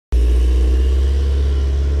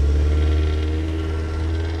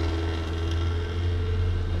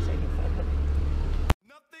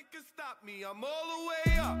I'm all the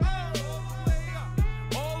way up. All the way up.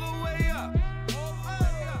 I'm all the way up.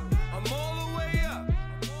 I'm all the way up.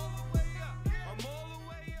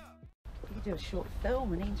 You could do a short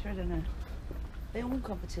film and enter it in a film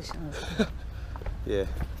competition. Yeah.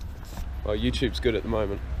 Well, YouTube's good at the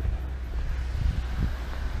moment.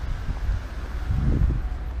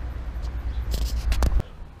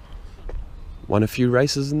 Won a few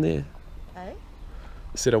races in there. Eh? I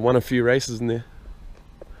said I won a few races in there.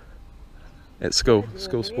 At school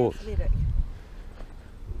sports. Athletic.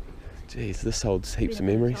 Jeez, this holds heaps of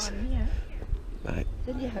memories. Mate.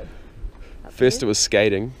 Did you? First it was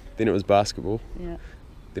skating, then it was basketball, Yeah.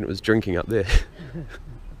 then it was drinking up there. Drinking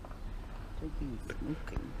and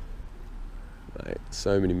smoking. Mate,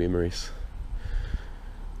 so many memories.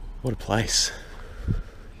 What a place.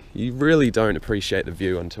 You really don't appreciate the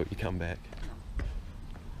view until you come back.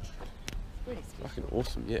 Pretty special. Fucking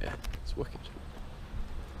awesome, yeah. It's wicked.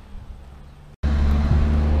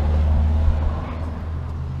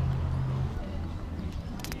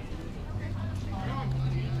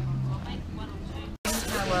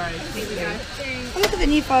 No worries. Oh, look at the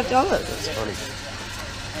new $5. That's funny.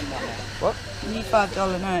 What? New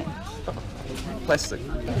 $5 note. Plastic.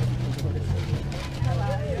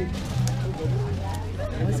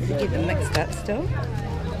 I was going to get them mixed up still.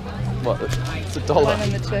 What? It's $1. One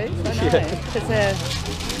and the two. I know. Yeah. It's a...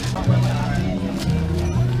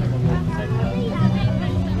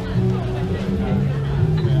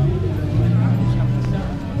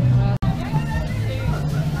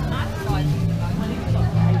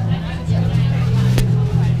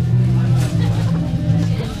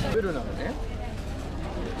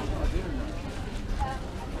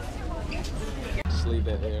 Just leave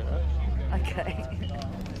that there, right? Okay.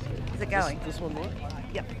 Is it going? This one more?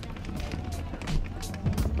 Yep.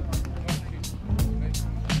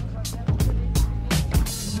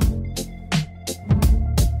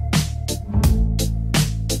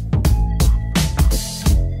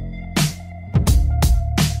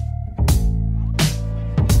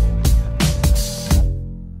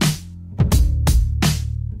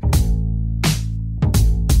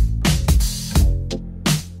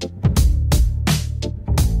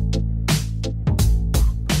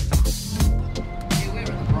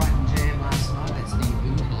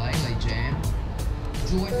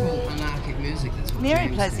 Joyful anarchic music. That's what Mary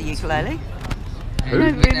James plays the stands for. ukulele. Who? No,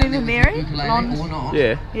 remember Mary? Ukulele Blonde. or not.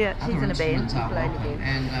 Yeah. Yeah, she's Other in a band. instruments are Ukulele welcome.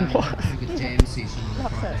 band. And What? a good jam session on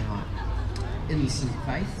Loves Friday it. night in the St.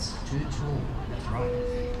 Faith's Church Hall. That's right.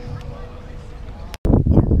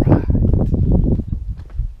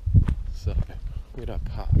 So, where'd I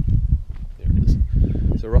park? There it is.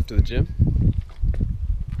 So we're off to the gym.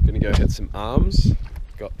 Gonna go hit some arms.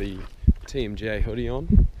 Got the TMJ hoodie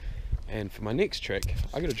on. And for my next trick,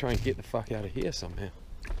 I gotta try and get the fuck out of here somehow.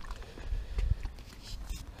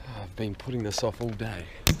 I've been putting this off all day.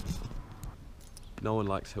 No one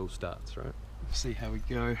likes hill starts, right? See how we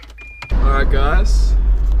go. Alright guys,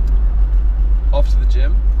 off to the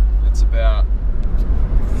gym. It's about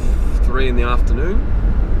 3 in the afternoon.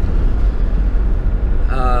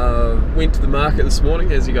 Went to the market this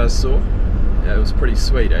morning, as you guys saw. Yeah, it was pretty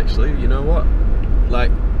sweet actually. You know what?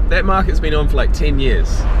 Like, that market's been on for like 10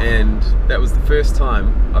 years and that was the first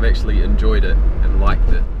time I've actually enjoyed it and liked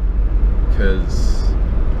it, because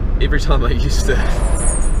every time I used to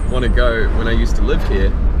want to go when I used to live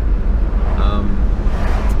here,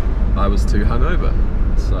 I was too hungover.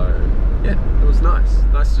 So yeah, it was nice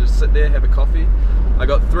to just sit there, have a coffee. I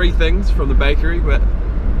got 3 things from the bakery, but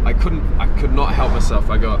I could not help myself.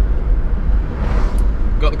 I got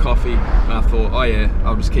the coffee and I thought, oh yeah,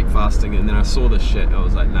 I'll just keep fasting, and then I saw this shit and I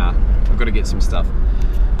was like, nah, I've got to get some stuff.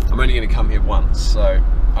 I'm only going to come here once, so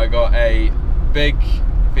I got a big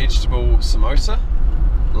vegetable samosa,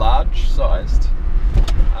 large sized.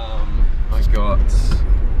 I got,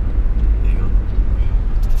 hang on,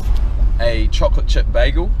 a chocolate chip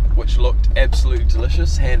bagel, which looked absolutely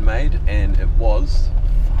delicious, handmade, and it was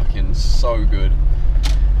fucking so good.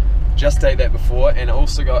 Just ate that before, and I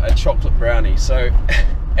also got a chocolate brownie. So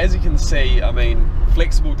as you can see, I mean,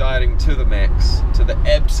 flexible dieting to the max, to the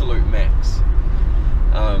absolute max.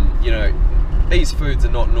 You know, these foods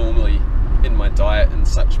are not normally in my diet in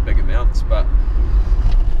such big amounts, but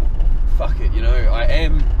fuck it, you know, I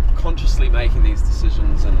am consciously making these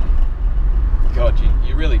decisions, and God,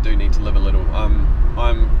 you really do need to live a little.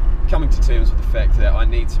 I'm coming to terms with the fact that I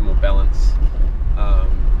need some more balance.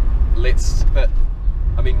 But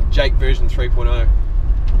I mean, Jake version 3.0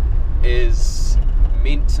 is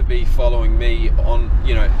meant to be following me on,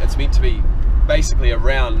 you know, it's meant to be basically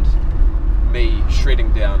around me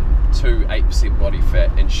shredding down to 8% body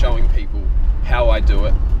fat and showing people how I do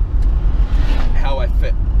it. how I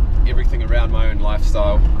fit everything around my own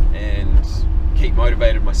lifestyle and keep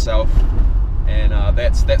motivated myself. And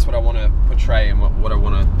that's what I want to portray, and what I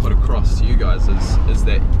want to put across to you guys is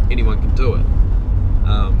that anyone can do it.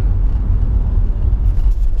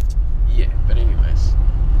 Yeah, but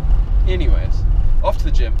anyways, off to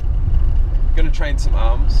the gym. Gonna train some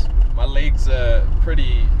arms. My legs are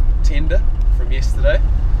pretty tender from yesterday.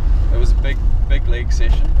 It was a big leg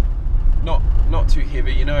session. Not too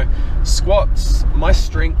heavy, you know. Squats, my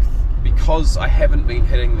strength, because I haven't been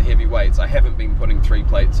hitting the heavy weights, I haven't been putting 3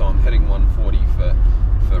 plates on, hitting 140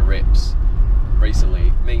 for reps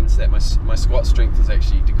recently, means that my squat strength has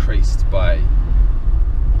actually decreased by,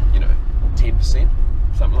 you know, 10%,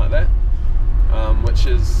 something like that, which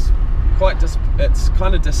is quite it's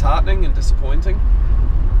kind of disheartening and disappointing.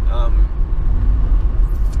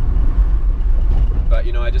 But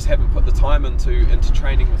you know, I just haven't put the time into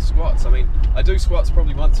training with squats. I mean, I do squats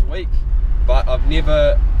probably once a week, but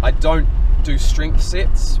I don't do strength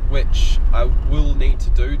sets, which I will need to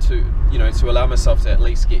do to allow myself to at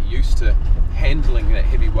least get used to handling that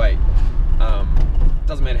heavy weight.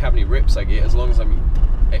 Doesn't matter how many reps I get, as long as I'm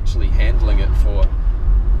actually handling it for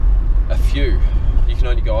a few. You can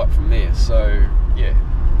only go up from there. So yeah,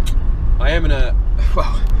 I am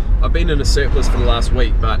I've been in a surplus for the last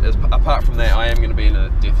week, but apart from that, I am going to be in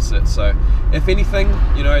a deficit. So if anything,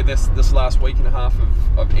 you know, this last week and a half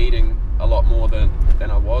of eating a lot more than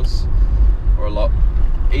I was, or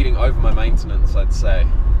eating over my maintenance, I'd say.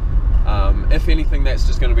 If anything, that's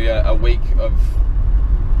just going to be a week of,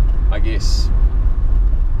 I guess,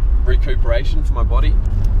 recuperation for my body,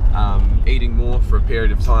 eating more for a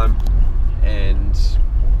period of time, and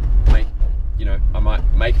I might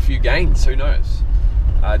make a few gains, who knows.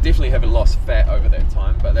 I definitely haven't lost fat over that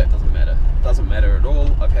time, but that doesn't matter. It doesn't matter at all.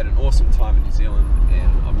 I've had an awesome time in New Zealand,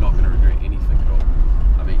 and I'm not going to regret anything at all.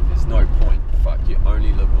 I mean, there's no point. Fuck, you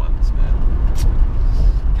only live once,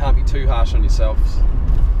 man. Can't be too harsh on yourselves.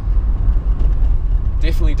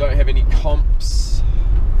 Definitely don't have any comps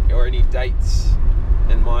or any dates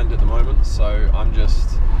in mind at the moment, so I'm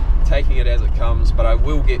just taking it as it comes. But I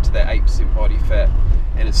will get to that 8% body fat,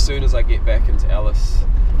 and as soon as I get back into Alice,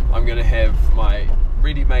 I'm going to have my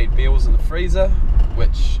ready-made meals in the freezer,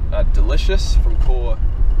 which are delicious, from Core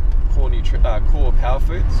Power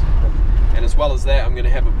Foods. And as well as that, I'm going to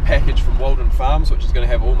have a package from Walden Farms, which is going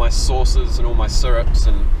to have all my sauces and all my syrups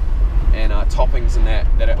and toppings and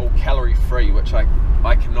that are all calorie free, which I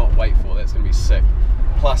cannot wait for. That's going to be sick.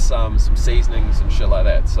 Plus some seasonings and shit like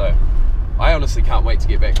that. So I honestly can't wait to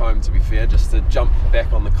get back home, to be fair, just to jump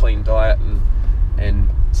back on the clean diet and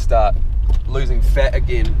start losing fat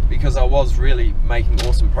again, because I was really making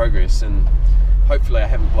awesome progress, and hopefully I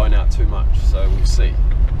haven't blown out too much, so we'll see.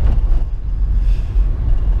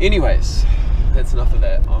 Anyways, that's enough of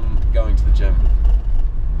that. I'm going to the gym.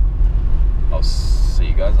 I'll see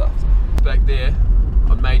you guys after. Back there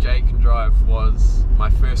on Major Aitken Drive was my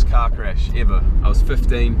first car crash ever. I was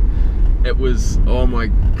 15. It was, oh my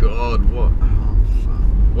god,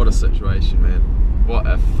 what a situation, man. What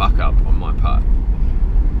a fuck up on my part.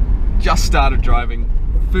 Just started driving.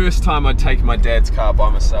 First time I'd taken my dad's car by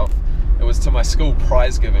myself. It was to my school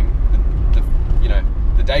prize giving.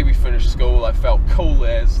 The day we finished school, I felt cool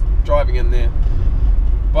as driving in there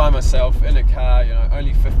by myself in a car,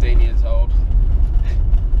 only 15 years old.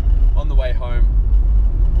 On the way home,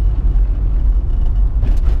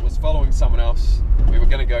 was following someone else. We were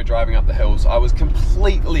going to go driving up the hills. I was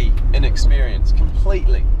completely inexperienced,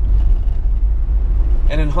 completely.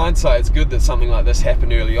 And in hindsight, it's good that something like this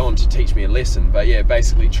happened early on to teach me a lesson. But yeah,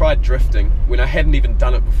 basically tried drifting when I hadn't even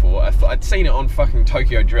done it before. I'd seen it on fucking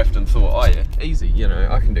Tokyo Drift and thought, oh yeah, easy,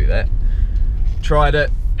 I can do that. Tried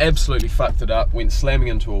it, absolutely fucked it up, went slamming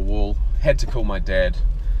into a wall, had to call my dad.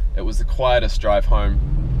 It was the quietest drive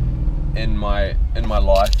home in my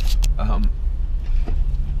life.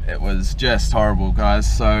 It was just horrible,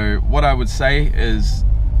 guys. So what I would say is,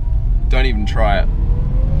 don't even try it.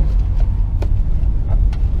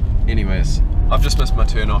 Anyways, I've just missed my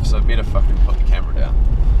turn off, so I better fucking put the camera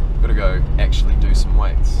down. Gotta go actually do some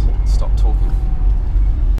weights. Stop talking.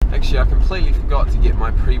 Actually, I completely forgot to get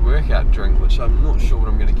my pre-workout drink, which I'm not sure what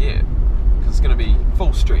I'm gonna get, because it's gonna be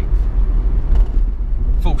full strength,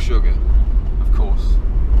 full sugar, of course.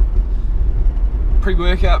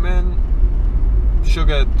 Pre-workout, man,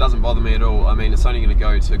 sugar doesn't bother me at all. I mean, it's only gonna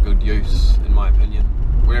go to good use, in my opinion,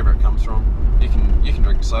 wherever it comes from. You can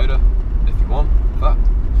drink soda if you want, but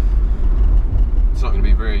it's not going to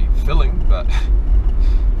be very filling. But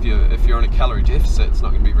if you're on a calorie deficit, it's not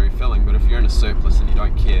going to be very filling. But if you're in a surplus and you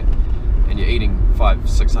don't care, and you're eating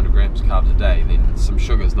 500-600 grams of carbs a day, then some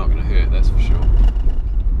sugar is not going to hurt, that's for sure.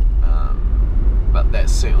 but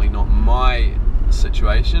that's certainly not my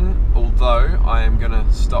situation, although I am going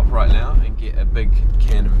to stop right now and get a big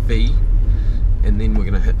can of V, and then we're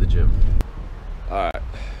going to hit the gym. Alright,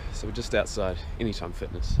 so we're just outside Anytime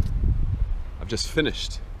Fitness. I've just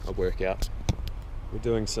finished a workout. We're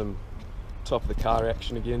doing some top of the car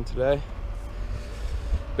action again today.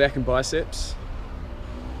 Back and biceps.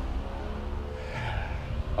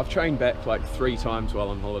 I've trained back like 3 times while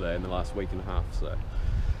on holiday in the last week and a half, so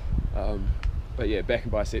but yeah, back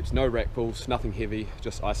and biceps, no rack pulls, nothing heavy,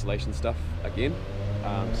 just isolation stuff again.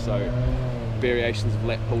 So variations of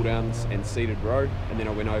lat pull downs and seated row, and then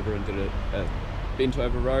I went over and did a bent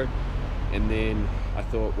over row, and then I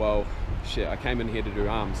thought, well shit, I came in here to do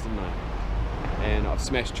arms, didn't I? And I've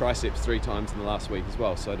smashed triceps 3 times in the last week as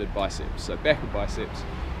well, so I did biceps. So back and biceps,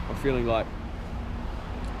 I'm feeling like,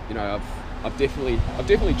 you know, I've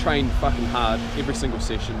definitely trained fucking hard every single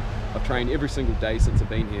session. I've trained every single day since I've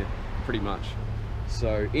been here, pretty much.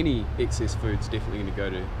 So any excess food's definitely going to go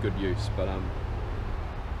to good use. But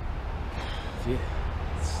yeah,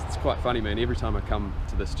 it's quite funny, man. Every time I come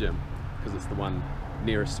to this gym, because it's the one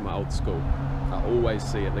nearest to my old school, I always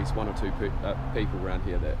see at least 1 or 2 people around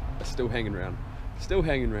here that are still hanging around, still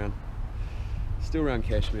around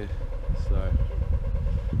Kashmir. So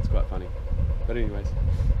it's quite funny. But anyways,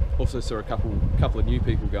 also saw a couple of new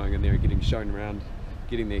people going in there and getting shown around,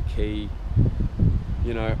 getting their key.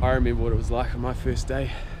 You know, I remember what it was like on my first day.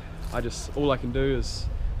 All I can do is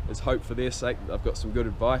hope for their sake that I've got some good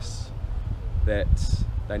advice, that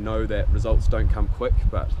they know that results don't come quick,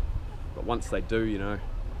 but once they do, you know,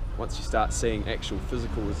 once you start seeing actual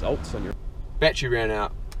physical results on your battery ran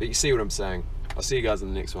out, but you see what I'm saying. I'll see you guys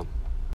in the next one.